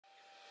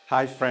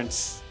Hi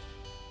friends.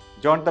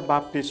 John the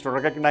Baptist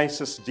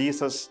recognizes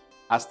Jesus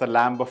as the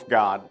Lamb of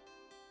God.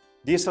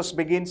 Jesus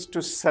begins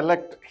to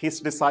select his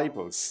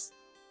disciples.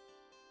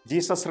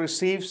 Jesus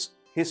receives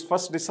his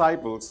first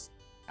disciples,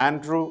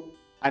 Andrew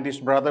and his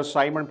brother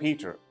Simon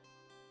Peter.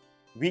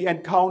 We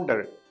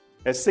encounter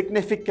a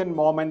significant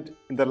moment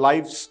in the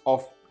lives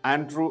of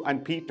Andrew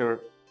and Peter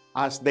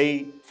as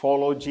they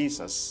follow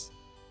Jesus.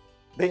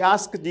 They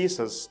ask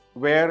Jesus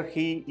where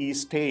he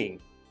is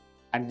staying,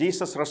 and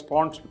Jesus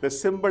responds with a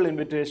simple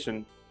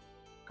invitation,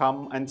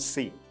 "Come and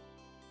see."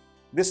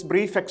 This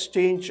brief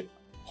exchange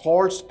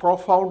holds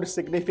profound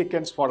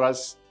significance for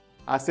us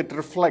as it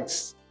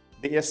reflects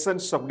the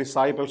essence of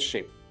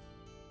discipleship.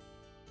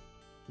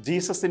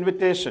 Jesus'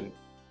 invitation,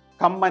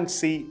 "Come and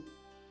see,"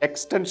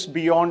 extends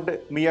beyond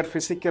mere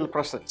physical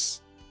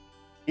presence.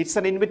 It's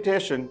an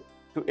invitation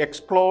to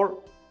explore,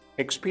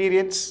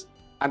 experience,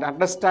 and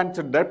understand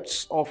the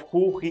depths of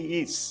who He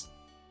is.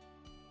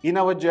 In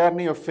our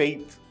journey of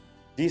faith,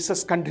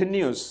 Jesus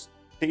continues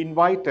to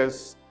invite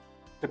us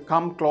to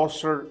come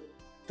closer,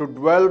 to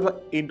delve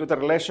into the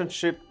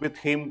relationship with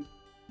Him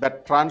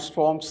that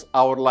transforms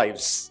our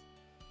lives.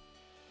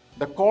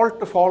 The call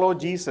to follow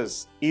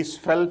Jesus is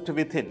felt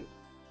within,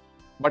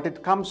 but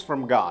it comes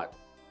from God.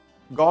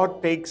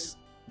 God takes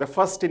the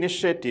first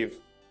initiative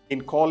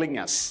in calling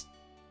us.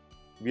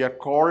 We are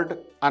called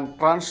and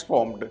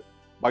transformed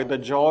by the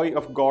joy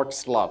of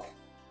God's love.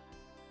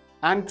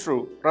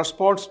 Andrew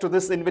responds to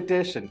this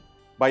invitation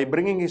by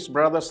bringing his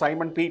brother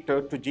Simon Peter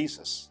to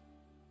Jesus.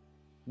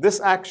 This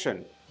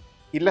action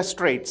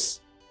illustrates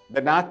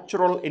the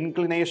natural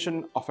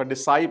inclination of a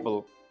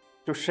disciple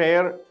to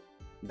share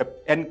the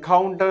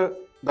encounter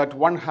that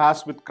one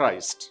has with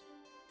Christ.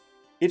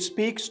 It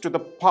speaks to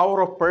the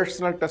power of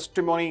personal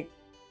testimony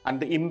and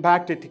the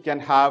impact it can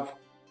have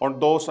on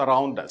those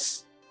around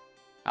us.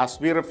 As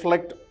we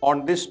reflect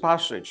on this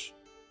passage,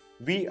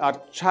 we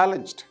are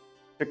challenged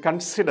to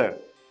consider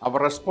our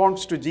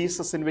response to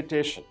Jesus'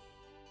 invitation.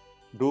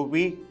 Do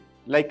we,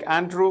 like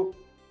Andrew,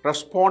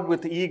 respond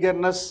with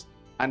eagerness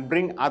and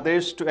bring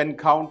others to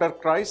encounter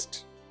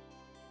Christ?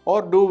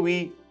 Or do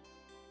we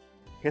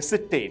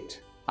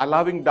hesitate,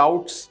 allowing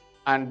doubts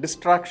and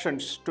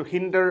distractions to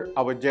hinder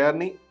our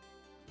journey?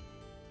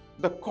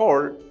 The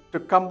call to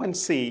come and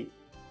see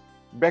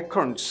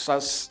beckons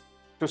us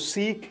to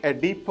seek a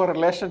deeper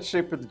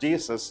relationship with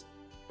Jesus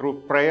through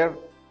prayer,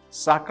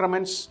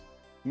 sacraments,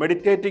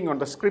 meditating on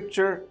the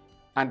Scripture,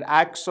 and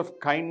acts of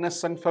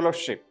kindness and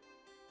fellowship.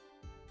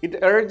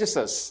 It urges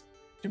us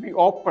to be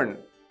open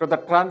to the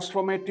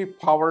transformative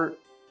power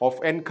of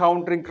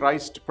encountering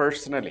Christ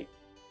personally.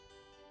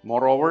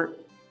 Moreover,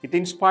 it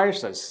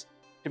inspires us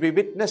to be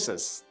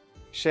witnesses,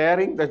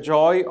 sharing the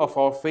joy of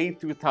our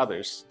faith with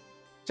others,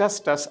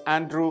 just as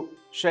Andrew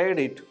shared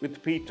it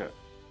with Peter.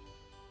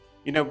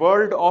 In a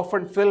world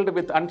often filled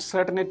with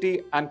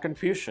uncertainty and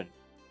confusion,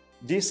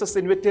 Jesus'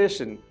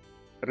 invitation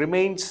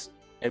remains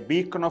a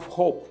beacon of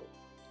hope.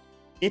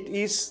 It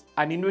is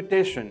an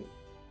invitation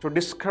to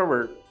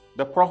discover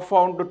the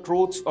profound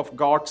truths of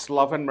God's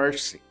love and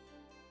mercy.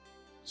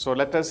 So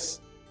let us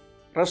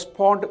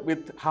respond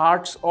with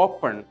hearts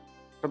open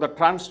to the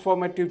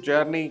transformative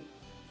journey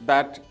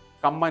that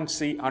Come and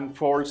See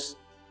unfolds,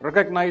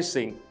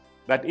 recognizing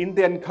that in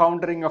the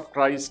encountering of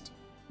Christ,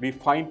 we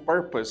find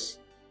purpose,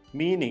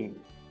 meaning,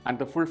 and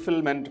the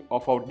fulfillment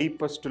of our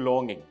deepest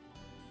longing.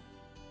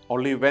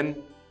 Only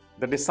when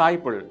the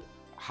disciple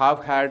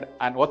have had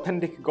an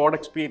authentic God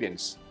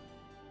experience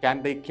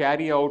can they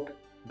carry out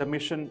the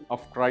mission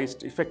of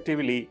Christ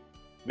effectively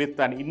with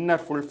an inner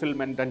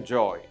fulfillment and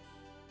joy.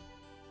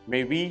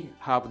 May we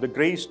have the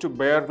grace to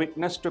bear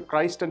witness to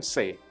Christ and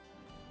say,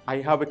 "I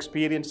have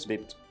experienced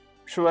it.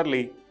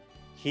 Surely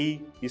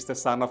He is the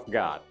Son of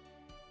God."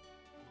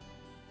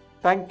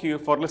 Thank you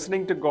for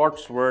listening to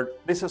God's Word.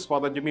 This is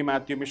Father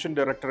Mathew, Mission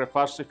Director of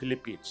FRC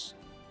Philippines.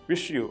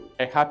 Wish you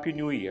a Happy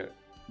New Year.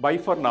 Bye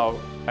for now,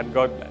 and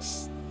God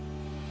bless.